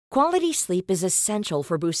Quality sleep is essential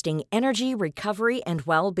for boosting energy, recovery, and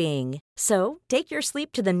well-being. So, take your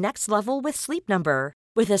sleep to the next level with Sleep Number.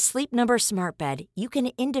 With a Sleep Number smart bed, you can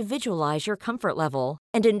individualize your comfort level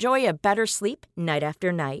and enjoy a better sleep night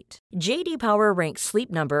after night. J.D. Power ranks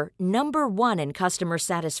Sleep Number number one in customer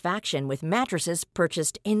satisfaction with mattresses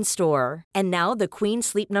purchased in-store. And now the Queen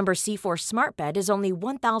Sleep Number C4 smart bed is only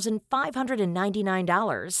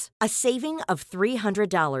 $1,599, a saving of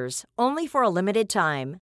 $300, only for a limited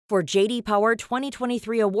time. For J.D. Power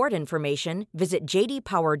 2023 award information, visit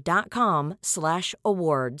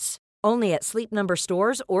jdpower.com/awards. Only at Sleep Number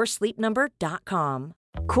stores or sleepnumber.com.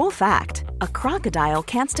 Cool fact, a crocodile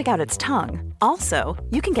can't stick out its tongue. Also,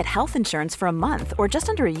 you can get health insurance for a month or just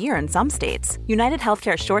under a year in some states. United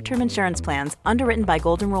Healthcare short-term insurance plans, underwritten by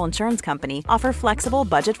Golden Rule Insurance Company, offer flexible,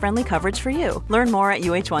 budget-friendly coverage for you. Learn more at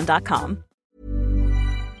uh1.com.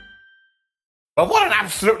 But what an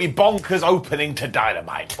absolutely bonkers opening to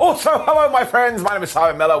Dynamite. Also, hello my friends, my name is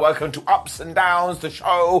Simon Miller. Welcome to Ups and Downs, the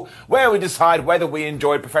show where we decide whether we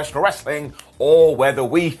enjoyed professional wrestling or whether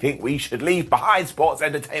we think we should leave behind sports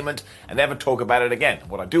entertainment and never talk about it again.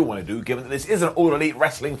 What I do want to do, given that this is an all-elite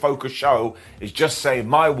wrestling-focused show, is just say,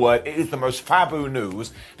 my word, it is the most fabu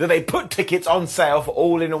news that they put tickets on sale for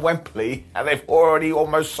All In Wembley and they've already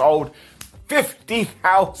almost sold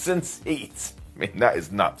 50,000 seats. I mean, that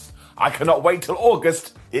is nuts. I cannot wait till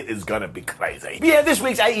August. It is gonna be crazy. But yeah, this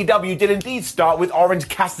week's AEW did indeed start with Orange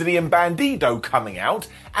Cassidy and Bandido coming out,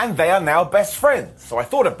 and they are now best friends. So I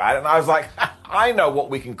thought about it and I was like, I know what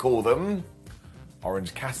we can call them.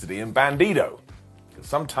 Orange Cassidy and Bandido. Because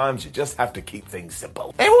sometimes you just have to keep things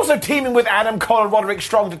simple. They're also teaming with Adam Cole and Roderick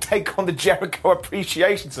Strong to take on the Jericho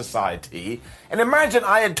Appreciation Society. And imagine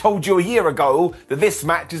I had told you a year ago that this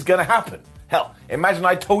match is gonna happen. Hell, imagine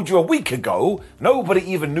I told you a week ago, nobody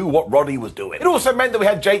even knew what Roddy was doing. It also meant that we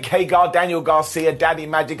had Jake Hagar, Daniel Garcia, Daddy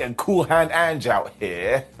Magic and Cool Hand Ange out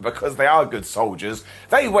here. Because they are good soldiers,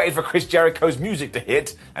 they waited for Chris Jericho's music to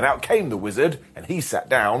hit, and out came the Wizard, and he sat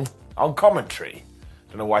down on commentary.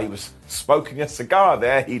 Don't know why he was smoking a cigar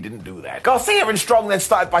there, he didn't do that. Garcia and Strong then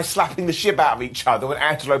started by slapping the shit out of each other when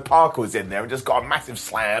Angelo Parker was in there and just got a massive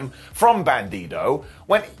slam from Bandido,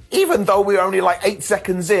 when even though we were only like 8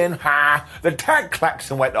 seconds in, the tag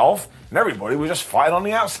klaxon went off and everybody was just fighting on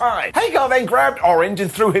the outside. Hagar then grabbed Orange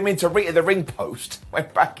and threw him into the ring post,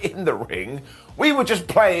 went back in the ring. We were just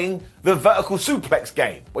playing the vertical suplex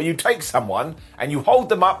game, where you take someone and you hold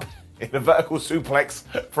them up in a vertical suplex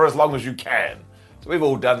for as long as you can. So we've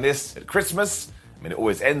all done this at Christmas. I mean, it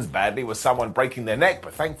always ends badly with someone breaking their neck,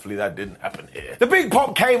 but thankfully that didn't happen here. The big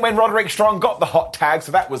pop came when Roderick Strong got the hot tag,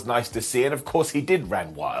 so that was nice to see, and of course he did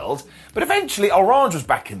ran wild. But eventually Orange was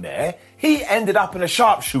back in there. He ended up in a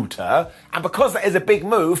sharpshooter, and because that is a big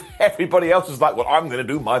move, everybody else was like, well, I'm going to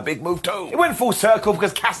do my big move too. It went full circle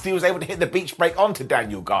because Cassidy was able to hit the beach break onto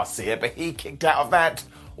Daniel Garcia, but he kicked out of that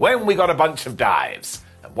when we got a bunch of dives.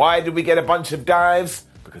 And why did we get a bunch of dives?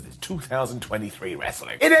 Because it's 2023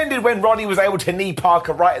 wrestling. It ended when Roddy was able to knee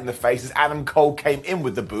Parker right in the face as Adam Cole came in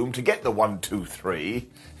with the boom to get the 1, 2, 3.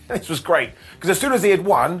 And this was great, because as soon as he had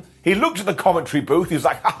won, he looked at the commentary booth, he was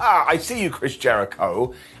like, haha, I see you, Chris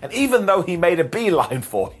Jericho. And even though he made a beeline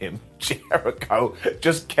for him, Jericho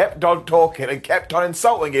just kept on talking and kept on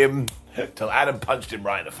insulting him till Adam punched him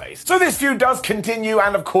right in the face. So this feud does continue,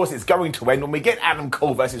 and of course it's going to end when we get Adam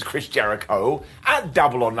Cole versus Chris Jericho at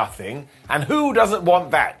Double or Nothing. And who doesn't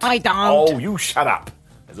want that? I don't. Oh, you shut up.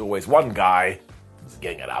 There's always one guy who's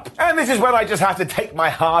getting it up. And this is when I just have to take my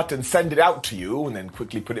heart and send it out to you, and then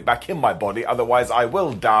quickly put it back in my body, otherwise I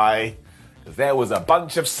will die. Because there was a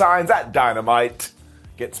bunch of signs at Dynamite.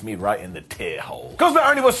 Gets me right in the tear hole. Because not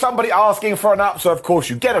only was somebody asking for an up, so of course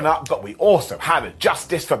you get an up, but we also had a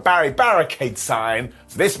Justice for Barry Barricade sign,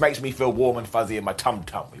 so this makes me feel warm and fuzzy in my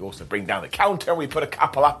tum-tum. We also bring down the counter and we put a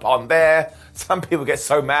couple up on there. Some people get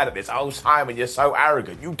so mad at this. Oh, Simon, you're so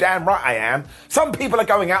arrogant. You damn right I am. Some people are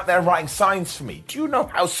going out there and writing signs for me. Do you know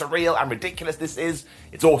how surreal and ridiculous this is?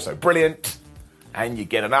 It's also brilliant. And you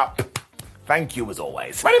get an up. Thank you as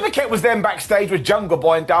always. Renee Paquette was then backstage with Jungle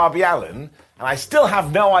Boy and Darby Allin, and I still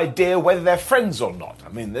have no idea whether they're friends or not. I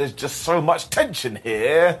mean, there's just so much tension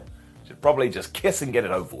here. Should probably just kiss and get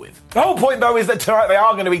it over with. The whole point, though, is that tonight they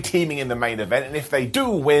are going to be teaming in the main event, and if they do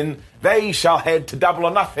win, they shall head to Double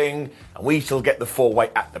or Nothing, and we shall get the 4-way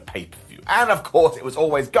at the pay-per-view. And, of course, it was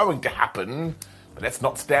always going to happen, but let's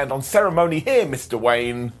not stand on ceremony here, Mr.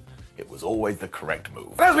 Wayne. it was always the correct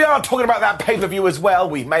move. And as we are talking about that pay-per-view as well,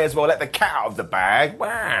 we may as well let the cat out of the bag. Wah,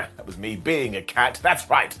 that was me being a cat. That's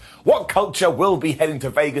right. What Culture will be heading to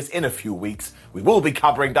Vegas in a few weeks. We will be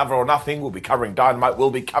covering Double or Nothing, we'll be covering Dynamite, we'll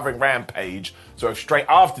be covering Rampage. So if straight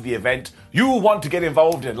after the event you want to get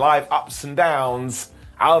involved in live ups and downs,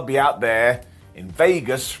 I'll be out there in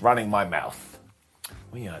Vegas running my mouth.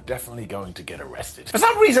 We are definitely going to get arrested. For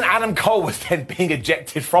some reason, Adam Cole was then being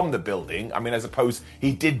ejected from the building. I mean, I suppose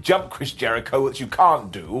he did jump Chris Jericho, which you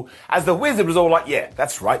can't do, as the Wizard was all like, yeah,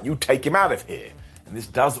 that's right, you take him out of here. And this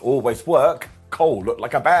does always work. Cole looked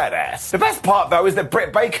like a badass. The best part, though, is that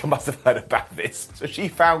Britt Baker must have heard about this. So she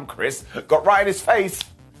found Chris, got right in his face,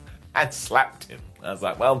 and slapped him. I was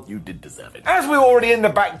like, well, you did deserve it. As we were already in the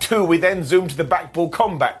back two, we then zoomed to the Backball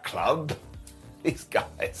Combat Club. These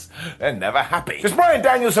guys, they're never happy. Because Bryan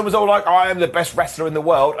Danielson was all like, I am the best wrestler in the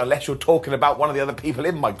world. Unless you're talking about one of the other people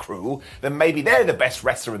in my crew, then maybe they're the best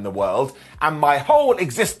wrestler in the world. And my whole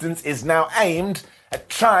existence is now aimed at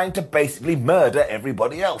trying to basically murder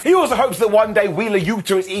everybody else. He also hopes that one day Wheeler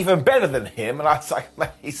Yuta is even better than him. And I was like, man,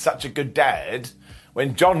 he's such a good dad.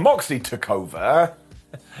 When Jon Moxley took over,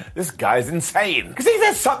 this guy's insane. Because he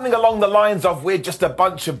said something along the lines of, we're just a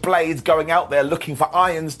bunch of blades going out there looking for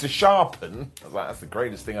irons to sharpen. I was like, that's the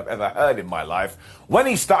greatest thing I've ever heard in my life. When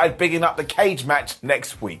he started bigging up the cage match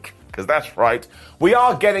next week. Because that's right, we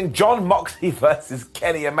are getting Jon Moxley versus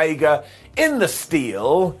Kenny Omega in the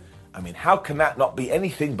Steel. I mean, how can that not be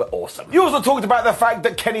anything but awesome? You also talked about the fact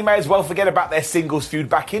that Kenny may as well forget about their singles feud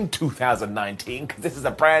back in 2019, because this is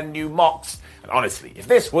a brand new Mox. And honestly, if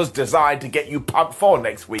this was designed to get you pumped for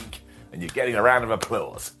next week, then you're getting a round of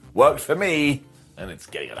applause. Worked for me, and it's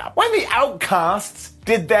getting it up. When the Outcasts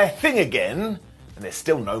did their thing again, and there's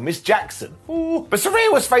still no Miss Jackson. Ooh. But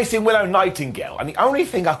Saraya was facing Willow Nightingale, and the only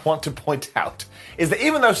thing I want to point out is that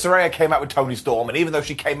even though Saraya came out with Toni Storm, and even though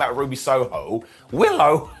she came out with Ruby Soho,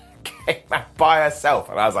 Willow came out by herself.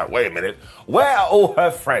 And I was like, wait a minute, where are all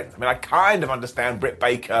her friends? I mean, I kind of understand Britt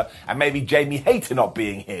Baker and maybe Jamie Hayter not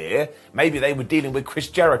being here. Maybe they were dealing with Chris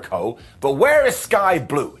Jericho. But where is Sky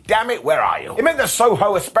Blue? Damn it, where are you? It meant that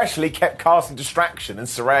Soho especially kept casting distraction, and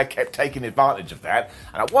Saraya kept taking advantage of that.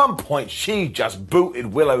 And at one point, she just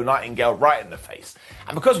booted Willow Nightingale right in the face.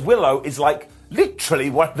 And because Willow is like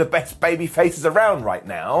literally one of the best baby faces around right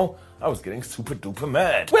now, I was getting super duper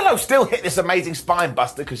mad. Willow still hit this amazing spine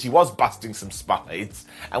buster because she was busting some spines.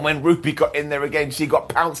 And when Ruby got in there again, she got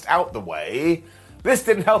pounced out the way. This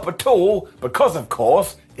didn't help at all because, of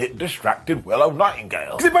course, it distracted Willow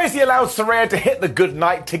Nightingale. Because it basically allowed Saraya to hit the good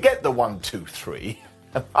night to get the 1, 2, 3.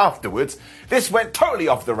 And afterwards, this went totally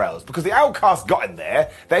off the rails because the Outcasts got in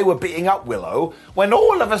there, they were beating up Willow, when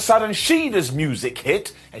all of a sudden Sheeta's music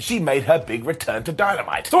hit and she made her big return to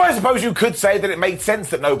Dynamite. So I suppose you could say that it made sense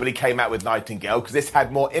that nobody came out with Nightingale because this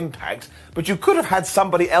had more impact, but you could have had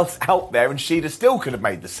somebody else out there and Sheeta still could have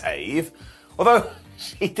made the save. Although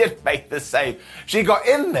she did make the save. She got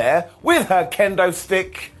in there with her kendo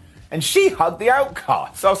stick and she hugged the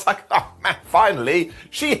Outcast. So I was like, oh man, finally,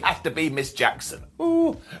 she has to be Miss Jackson.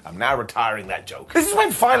 Ooh, I'm now retiring that joke. This is when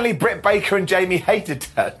finally Britt Baker and Jamie Hayter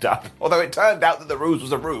turned up. Although it turned out that the ruse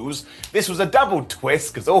was a ruse, this was a double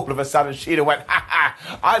twist, because all of a sudden Sheeta went, ha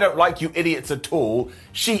ha, I don't like you idiots at all.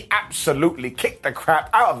 She absolutely kicked the crap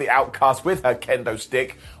out of the Outcast with her kendo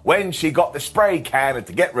stick when she got the spray can, and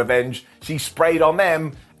to get revenge, she sprayed on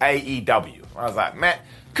them AEW. I was like, man,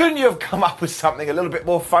 couldn't you have come up with something a little bit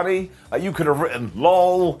more funny? Like you could have written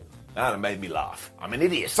LOL. That made me laugh. I'm an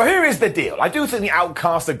idiot. So here is the deal. I do think the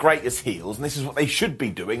Outcasts are great as heels, and this is what they should be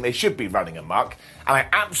doing. They should be running amok. And I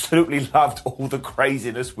absolutely loved all the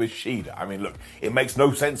craziness with Sheeta. I mean, look, it makes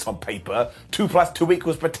no sense on paper. 2 + 2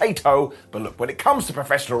 = potato. But look, when it comes to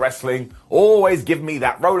professional wrestling, always give me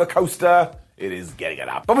that roller coaster. It is getting it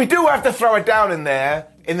up. But we do have to throw it down in there,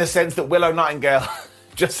 in the sense that Willow Nightingale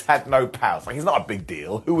just had no pals. Like, it's not a big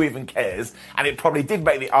deal. Who even cares? And it probably did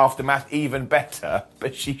make the aftermath even better.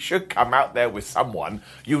 But she should come out there with someone.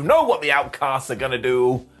 You know what the Outcasts are going to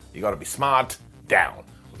do. You got to be smart. Down.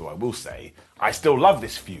 Although I will say, I still love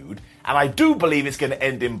this feud. And I do believe it's going to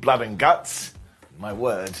end in blood and guts. My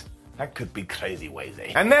word. That could be crazy ways,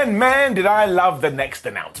 eh? And then, man, did I love the next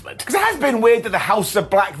announcement. Because it has been weird that the House of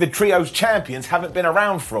Black, the Trio's champions, haven't been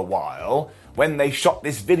around for a while. When they shot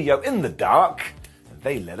this video in the dark,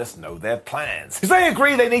 they let us know their plans. Because they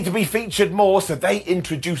agree they need to be featured more, so they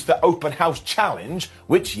introduced the Open House Challenge,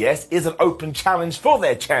 which, yes, is an open challenge for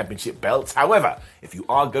their championship belts. However, if you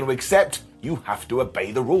are going to accept, you have to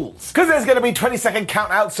obey the rules. Because there's going to be 20-second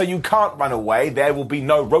countouts, so you can't run away. There will be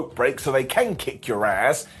no rope breaks, so they can kick your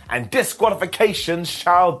ass. And disqualifications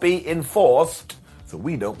shall be enforced So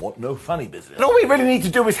we don't want no funny business. And all we really need to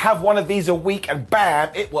do is have one of these a week and bam,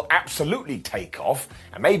 it will absolutely take off.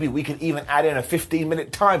 And maybe we can even add in a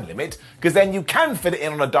 15-minute time limit, because then you can fit it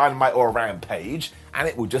in on a Dynamite or a Rampage, and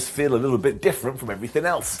it will just feel a little bit different from everything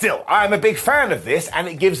else. Still, I am a big fan of this, and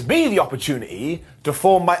it gives me the opportunity to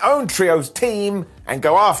form my own trios team and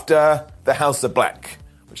go after the House of Black.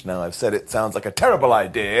 Which, now I've said it, sounds like a terrible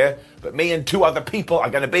idea, but me and 2 other people are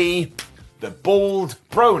going to be the Bald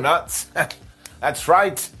Bro Nuts. That's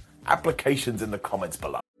right. Applications in the comments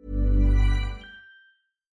below.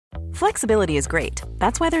 Flexibility is great.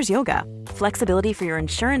 That's why there's yoga. Flexibility for your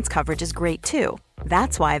insurance coverage is great too.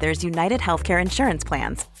 That's why there's United Healthcare Insurance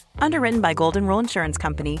Plans. Underwritten by Golden Rule Insurance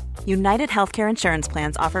Company, United Healthcare Insurance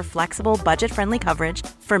Plans offer flexible, budget-friendly coverage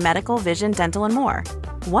for medical, vision, dental, and more.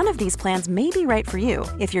 One of these plans may be right for you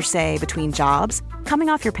if you're, say, between jobs, coming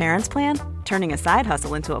off your parents' plan, turning a side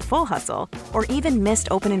hustle into a full hustle, or even missed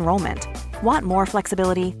open enrollment. Want more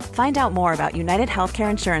flexibility? Find out more about United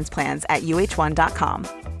Healthcare Insurance Plans at uh1.com.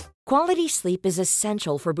 Quality sleep is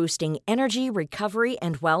essential for boosting energy, recovery,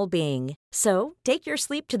 and well-being. So, take your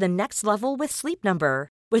sleep to the next level with Sleep Number.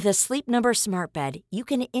 With a Sleep Number smart bed, you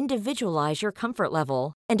can individualize your comfort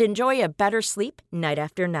level and enjoy a better sleep night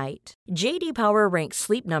after night. J.D. Power ranks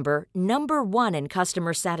Sleep Number number 1 in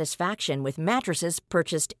customer satisfaction with mattresses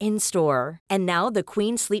purchased in-store. And now the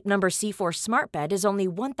Queen Sleep Number C4 smart bed is only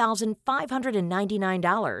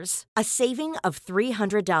 $1,599, a saving of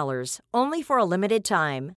 $300, only for a limited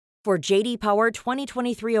time. For J.D. Power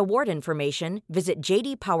 2023 award information, visit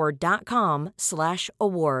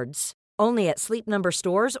jdpower.com/awards. Only at Sleep Number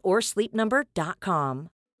stores or sleepnumber.com.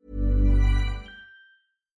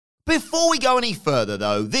 Before we go any further,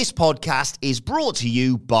 though, this podcast is brought to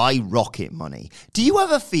you by Rocket Money. Do you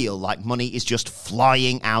ever feel like money is just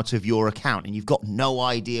flying out of your account and you've got no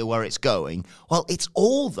idea where it's going? Well, it's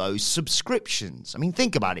all those subscriptions. I mean,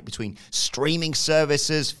 think about it. Between streaming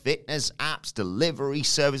services, fitness apps, delivery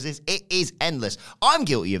services, it is endless. I'm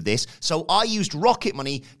guilty of this, so I used Rocket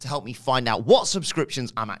Money to help me find out what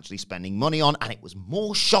subscriptions I'm actually spending money on, and it was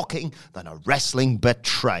more shocking than a wrestling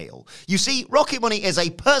betrayal. You see, Rocket Money is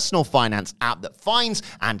a personal finance app that finds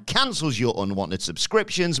and cancels your unwanted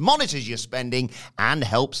subscriptions, monitors your spending, and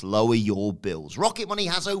helps lower your bills. Rocket Money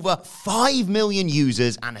has over 5 million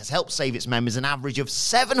users and has helped save its members an average of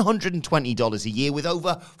 $720 a year, with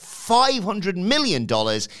over $500 million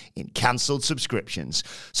in cancelled subscriptions.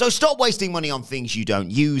 So stop wasting money on things you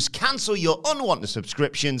don't use. Cancel your unwanted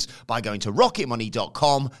subscriptions by going to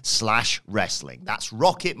rocketmoney.com/wrestling. That's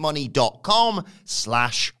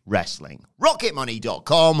rocketmoney.com/wrestling.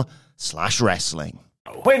 rocketmoney.com/wrestling.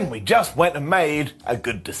 When we just went and made a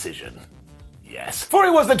good decision. Yes. For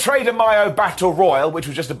it was the Trader Mayo Battle Royal, which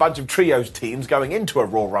was just a bunch of trios teams going into a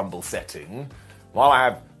Royal Rumble setting. While I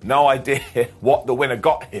have no idea what the winner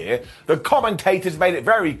got here, the commentators made it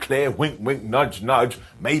very clear, wink, wink, nudge, nudge,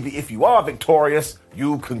 maybe if you are victorious,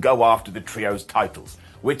 you can go after the trios titles.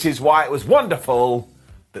 Which is why it was wonderful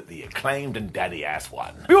that the Acclaimed and Daddy Ass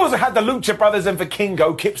won. We also had the Lucha Brothers and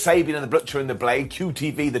Vikingo, Kip Sabian and the Butcher and the Blade,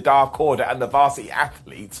 QTV, the Dark Order, and the Varsity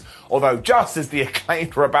Athletes. Although just as the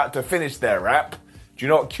Acclaimed were about to finish their rap, do you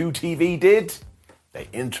know what QTV did? They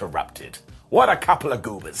interrupted. What a couple of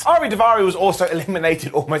goobers. Ari Daivari was also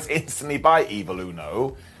eliminated almost instantly by Evil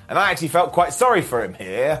Uno, and I actually felt quite sorry for him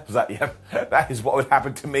here. I was like, yeah, that is what would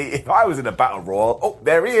happen to me if I was in a battle royal. Oh,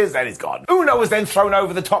 there he is, and he's gone. Uno was then thrown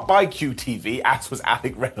over the top by QTV, as was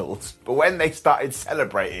Alec Reynolds. But when they started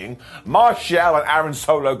celebrating, Marshall and Aaron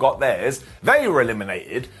Solo got theirs. They were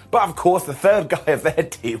eliminated. But of course, the third guy of their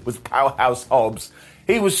team was Powerhouse Hobbs.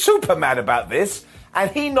 He was super mad about this,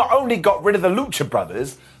 and he not only got rid of the Lucha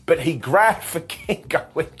Brothers, but he grabbed Vikingo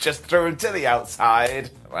and just threw him to the outside.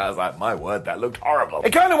 Well, I was like, my word, that looked horrible. It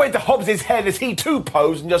kind of went to Hobbs' head as he too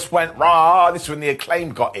posed and just went, rah. This is when the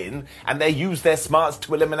Acclaimed got in, and they used their smarts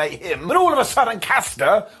to eliminate him. But all of a sudden,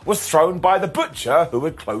 Caster was thrown by the Butcher, who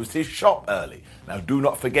had closed his shop early. Now, do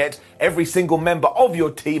not forget, every single member of your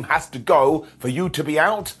team has to go for you to be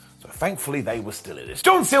out. So thankfully, they were still in it.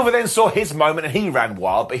 John Silver then saw his moment and he ran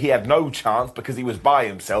wild, but he had no chance because he was by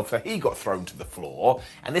himself, so he got thrown to the floor.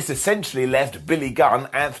 And this essentially left Billy Gunn,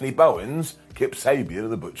 Anthony Bowens, Kip Sabian,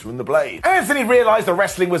 and the Butcher and the Blade. Anthony realised the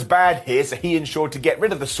wrestling was bad here, so he ensured to get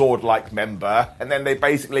rid of the sword-like member, and then they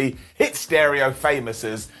basically hit Stereo Famous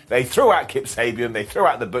as they threw out Kip Sabian, they threw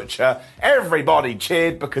out the Butcher. Everybody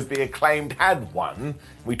cheered because the Acclaimed had won.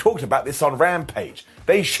 We talked about this on Rampage.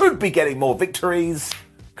 They should be getting more victories.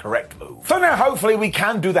 Correct move. So now hopefully we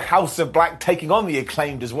can do the House of Black taking on the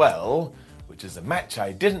Acclaimed as well, which is a match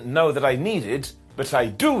I didn't know that I needed, but I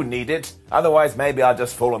do need it, otherwise maybe I'll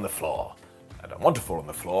just fall on the floor. I don't want to fall on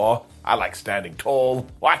the floor, I like standing tall.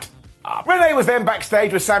 What? Renee was then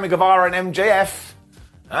backstage with Sammy Guevara and MJF.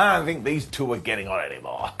 I don't think these two were getting on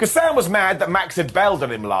anymore. Because Sam was mad that Max had bailed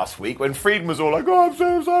on him last week when Frieden was all like, oh, I'm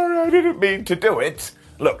so sorry, I didn't mean to do it.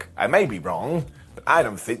 Look, I may be wrong, but I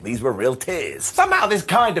don't think these were real tears. Somehow this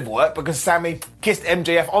kind of worked because Sammy kissed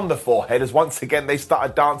MJF on the forehead as once again they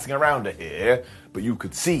started dancing around it here. But you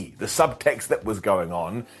could see the subtext that was going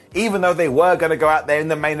on. Even though they were going to go out there in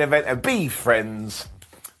the main event and be friends,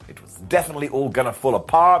 it was definitely all going to fall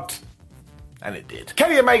apart. And it did.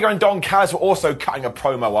 Kenny Omega and Don Callis were also cutting a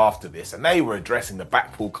promo after this, and they were addressing the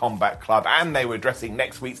Blackpool Combat Club, and they were addressing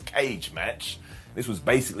next week's cage match. This was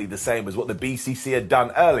basically the same as what the BCC had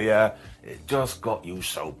done earlier. It just got you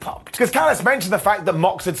so pumped. Because Callis mentioned the fact that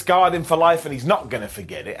Mox had scarred him for life and he's not going to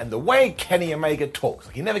forget it. And the way Kenny Omega talks,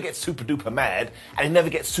 like he never gets super duper mad and he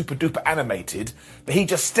never gets super duper animated, but he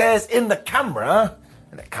just stares in the camera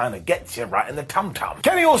and it kind of gets you right in the tum-tum.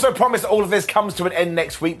 Kenny also promised that all of this comes to an end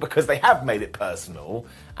next week because they have made it personal,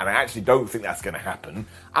 and I actually don't think that's going to happen.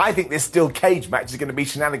 I think this steel cage match is going to be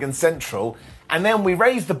Shenanigans Central, and then we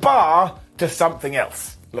raise the bar to something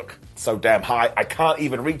else. Look, so damn high, I can't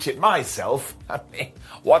even reach it myself. I mean,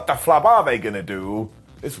 what the flub are they going to do?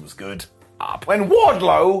 This was good. When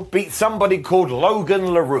Wardlow beat somebody called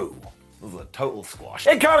Logan LaRue. It was a total squash.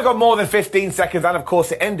 It kind of got more than 15 seconds, and of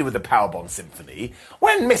course it ended with the Powerbomb Symphony.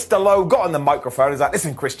 When Mr. Lowe got on the microphone, he's like,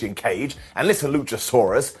 listen, Christian Cage, and listen,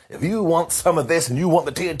 Luchasaurus, if you want some of this and you want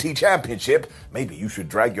the TNT Championship, maybe you should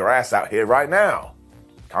drag your ass out here right now.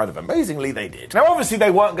 Kind of amazingly, they did. Now, obviously,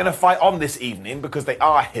 they weren't going to fight on this evening because they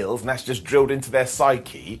are heels, and that's just drilled into their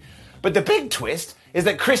psyche. But the big twist is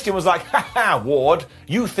that Christian was like, ha, Ward,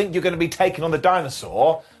 you think you're going to be taking on the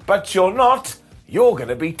dinosaur, but you're not. You're going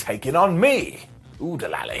to be taking on me.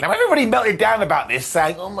 Ooh-da-lally. Now, everybody melted down about this,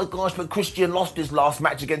 saying, oh my gosh, but Christian lost his last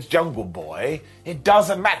match against Jungle Boy. It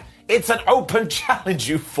doesn't matter. It's an open challenge,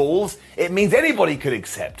 you fools. It means anybody could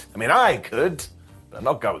accept. I mean, I could, but I'm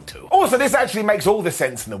not going to. Also, this actually makes all the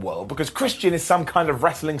sense in the world because Christian is some kind of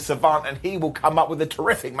wrestling savant and he will come up with a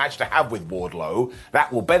terrific match to have with Wardlow.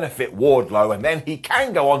 That will benefit Wardlow, and then he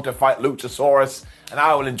can go on to fight Luchasaurus, and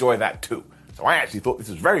I will enjoy that too. So I actually thought this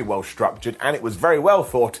was very well structured and it was very well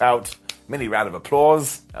thought out. Mini round of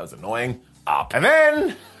applause. That was annoying. And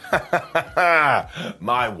then,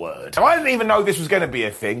 my word. So I didn't even know this was going to be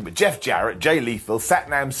a thing, but Jeff Jarrett, Jay Lethal,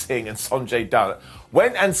 Satnam Singh and Sanjay Dutt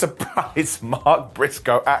went and surprised Mark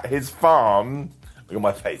Briscoe at his farm. Look at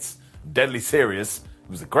my face. Deadly serious.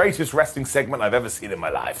 It was the greatest wrestling segment I've ever seen in my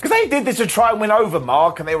life. Because they did this to try and win over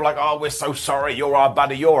Mark, and they were like, oh, we're so sorry, you're our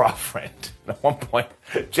buddy, you're our friend. And at one point,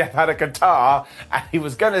 Jeff had a guitar, and he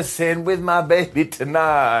was going to sing With My Baby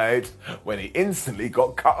Tonight, when he instantly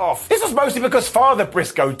got cut off. This was mostly because Father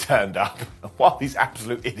Briscoe turned up, and while these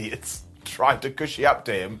absolute idiots tried to cushy up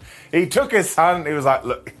to him, he took his son, and he was like,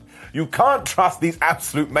 look, you can't trust these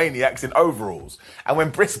absolute maniacs in overalls. And when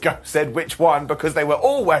Briscoe said which one, because they were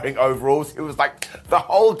all wearing overalls, it was like the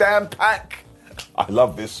whole damn pack. I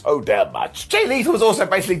love this so damn much. Jay Lethal was also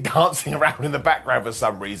basically dancing around in the background for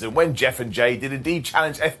some reason when Jeff and Jay did indeed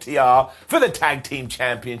challenge FTR for the tag team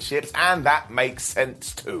championships, and that makes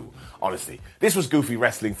sense too. Honestly, this was goofy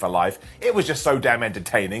wrestling for life. It was just so damn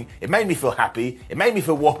entertaining. It made me feel happy. It made me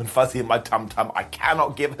feel warm and fuzzy in my tum-tum. I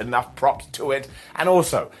cannot give enough props to it. And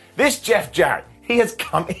also, this Jeff Jarrett, he has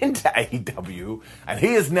come into AEW and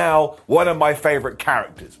he is now one of my favourite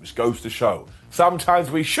characters, which goes to show sometimes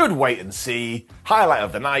we should wait and see. Highlight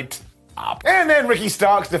of the night, up. And then Ricky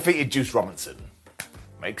Starks defeated Juice Robinson.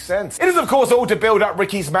 Makes sense. It is, of course, all to build up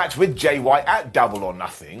Ricky's match with Jay White at Double or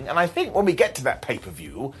Nothing, and I think when we get to that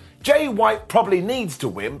pay-per-view, Jay White probably needs to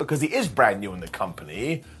win because he is brand new in the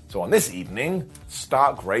company. So on this evening,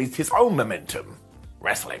 Stark raised his own momentum.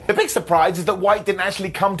 Wrestling. The big surprise is that White didn't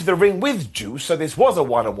actually come to the ring with Juice, so this was a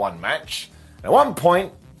one-on-one match. And at one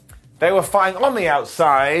point, they were fighting on the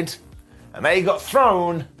outside, and they got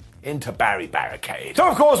thrown into Barry Barricade. So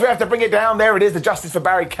of course we have to bring it down. There it is, the Justice for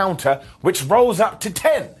Barry counter, which rolls up to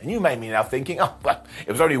 10. And you may be now thinking, oh, well,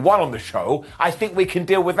 it was only 1 on the show. I think we can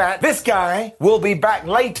deal with that. This guy will be back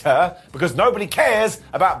later because nobody cares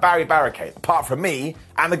about Barry Barricade, apart from me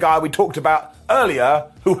and the guy we talked about earlier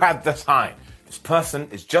who had the sign. This person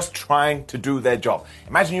is just trying to do their job.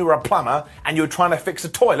 Imagine you were a plumber and you were trying to fix a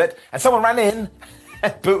toilet and someone ran in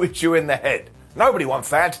and booted you in the head. Nobody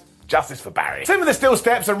wants that. Justice for Barry. Some of the steel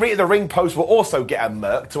steps and Rita the ring post will also get a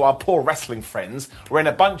murk, so our poor wrestling friends were in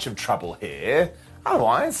a bunch of trouble here.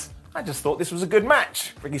 Otherwise, I just thought this was a good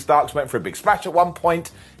match. Ricky Starks went for a big splash at one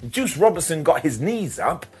point, Juice Robinson got his knees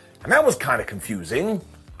up, and that was kind of confusing.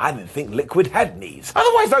 I didn't think Liquid had knees.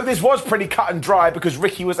 Otherwise, though, this was pretty cut and dry because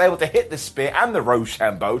Ricky was able to hit the spear and the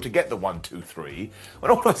Rochambeau to get the 1-2-3,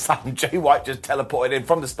 when all of a sudden Jay White just teleported in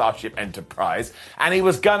from the Starship Enterprise and he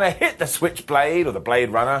was gonna hit the Switchblade or the Blade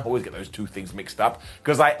Runner. Always get those two things mixed up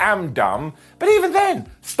because I am dumb. But even then,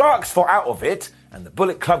 Starks fought out of it and the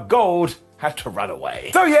Bullet Club Gold had to run away.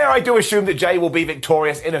 So yeah, I do assume that Jay will be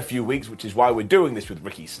victorious in a few weeks, which is why we're doing this with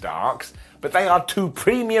Ricky Starks. But they are two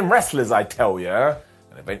premium wrestlers, I tell ya.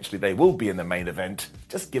 And eventually they will be in the main event.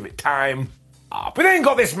 Just give it time. We then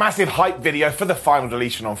got this massive hype video for the final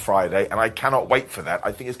deletion on Friday, and I cannot wait for that.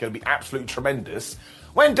 I think it's going to be absolutely tremendous.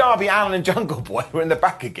 When Darby Allin and Jungle Boy were in the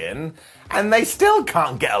back again, and they still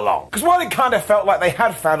can't get along. Because while it kind of felt like they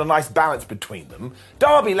had found a nice balance between them,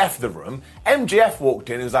 Darby left the room, MJF walked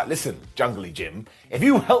in and was like, listen, Jungly Jim, if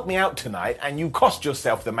you help me out tonight and you cost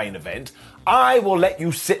yourself the main event, I will let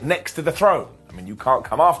you sit next to the throne. I mean, you can't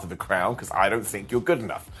come after the crown because I don't think you're good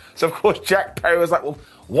enough. So, of course, Jack Perry was like, well,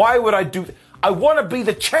 why would I do that? I want to be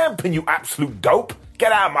the champion, you absolute dope.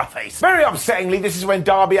 Get out of my face. Very upsettingly, this is when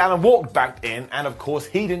Darby Allin walked back in, and of course,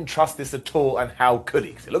 he didn't trust this at all, and how could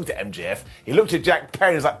he? Because he looked at MJF, he looked at Jack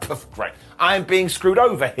Perry, and he was like, poof, great, I'm being screwed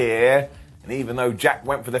over here. And even though Jack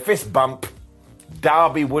went for the fist bump,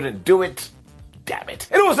 Darby wouldn't do it. Damn it.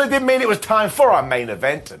 It also did mean it was time for our main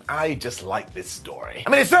event, and I just like this story. I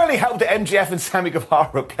mean, it certainly helped that MJF and Sammy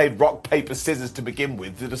Guevara played rock, paper, scissors to begin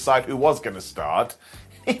with to decide who was going to start.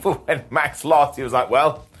 Even when Max lost, he was like,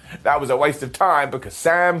 well, that was a waste of time because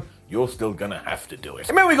Sam, you're still gonna have to do it.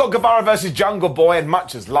 And then we got Guevara versus Jungle Boy, and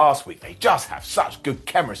much as last week, they just have such good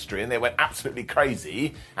chemistry and they went absolutely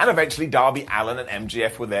crazy. And eventually Darby Allin and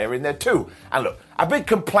MJF were there in there too. And look, a big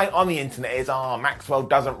complaint on the internet is, Maxwell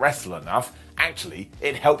doesn't wrestle enough. Actually,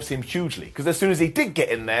 it helps him hugely because as soon as he did get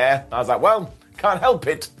in there, I was like, well, can't help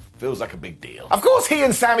it. Feels like a big deal. Of course, he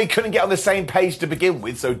and Sammy couldn't get on the same page to begin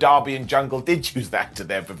with, so Darby and Jungle did use that to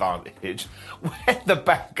their advantage. When the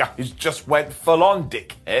bad guys just went full-on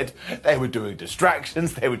dickhead, they were doing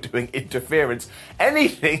distractions, they were doing interference,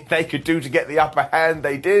 anything they could do to get the upper hand,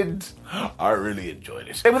 they did. I really enjoyed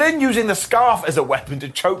it. They were then using the scarf as a weapon to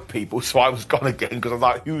choke people, so I was gone again because I was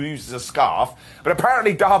like, who uses a scarf? But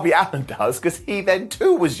apparently Darby Allin does, because he then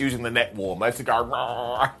too was using the neck warmer to go,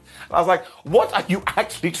 Rawr. And I was like, what are you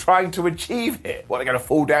actually trying to achieve here? What, they're going to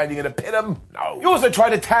fall down, you're going to pin them? No. You also tried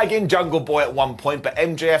to tag in Jungle Boy at one point, but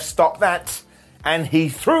MJF stopped that, and he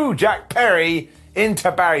threw Jack Perry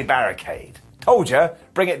into Barry Barricade. Told you,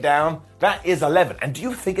 bring it down. That is 11. And do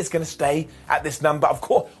you think it's going to stay at this number? Of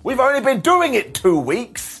course, we've only been doing it 2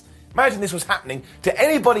 weeks. Imagine this was happening to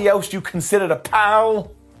anybody else you considered a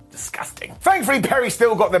pal. Disgusting. Thankfully, Perry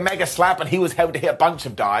still got the mega slap and he was able to hit a bunch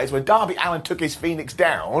of dives when Darby Allin took his Phoenix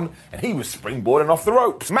down and he was springboarding off the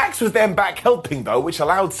ropes. Max was then back helping though, which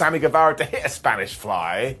allowed Sammy Guevara to hit a Spanish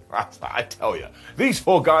fly. I tell you, these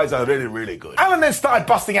 4 guys are really, really good. Allin then started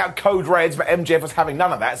busting out code reds, but MJF was having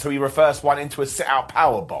none of that, so he reversed one into a sit-out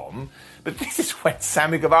power bomb. But this is when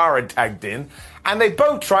Sammy Guevara tagged in and they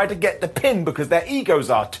both tried to get the pin because their egos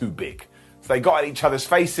are too big. So they got at each other's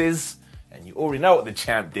faces. And you already know what the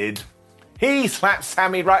champ did. He slapped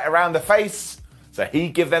Sammy right around the face, so he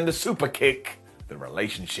gave them the super kick. The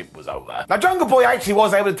relationship was over. Now, Jungle Boy actually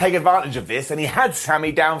was able to take advantage of this, and he had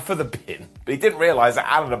Sammy down for the pin, but he didn't realise that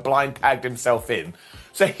Allin had blind tagged himself in.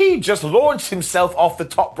 So he just launched himself off the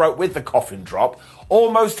top rope with the coffin drop,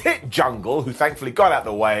 almost hit Jungle, who thankfully got out of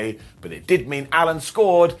the way, but it did mean Allin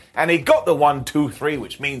scored, and he got the 1-2-3,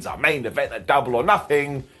 which means our main event at Double or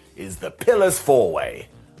Nothing is the Pillars 4-Way.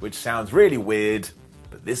 Which sounds really weird,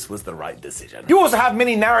 but this was the right decision. You also have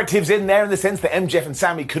mini narratives in there in the sense that MJF and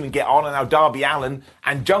Sammy couldn't get on, and now Darby Allin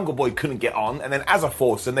and Jungle Boy couldn't get on, and then as a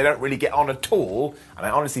foursome, they don't really get on at all, and I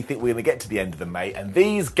honestly think we're going to get to the end of the May, and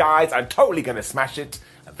these guys are totally going to smash it.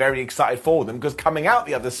 I'm very excited for them, because coming out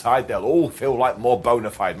the other side, they'll all feel like more bona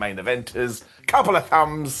fide main eventers. Couple of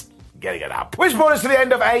thumbs. Getting it up. Which brought us to the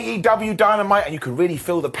end of AEW Dynamite, and you can really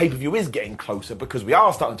feel the pay-per-view is getting closer because we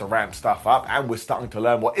are starting to ramp stuff up and we're starting to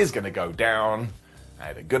learn what is going to go down. I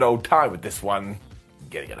had a good old time with this one.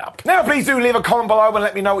 Getting it up. Now, please do leave a comment below and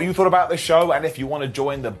let me know what you thought about the show, and if you want to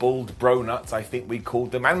join the Bald Bro Nuts, I think we called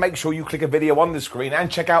them, and make sure you click a video on the screen and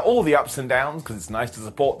check out all the ups and downs because it's nice to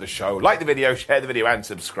support the show. Like the video, share the video, and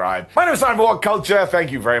subscribe. My name is Simon for What Culture.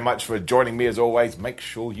 Thank you very much for joining me as always. Make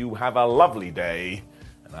sure you have a lovely day.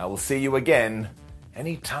 And I will see you again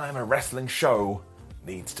anytime a wrestling show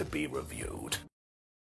needs to be reviewed.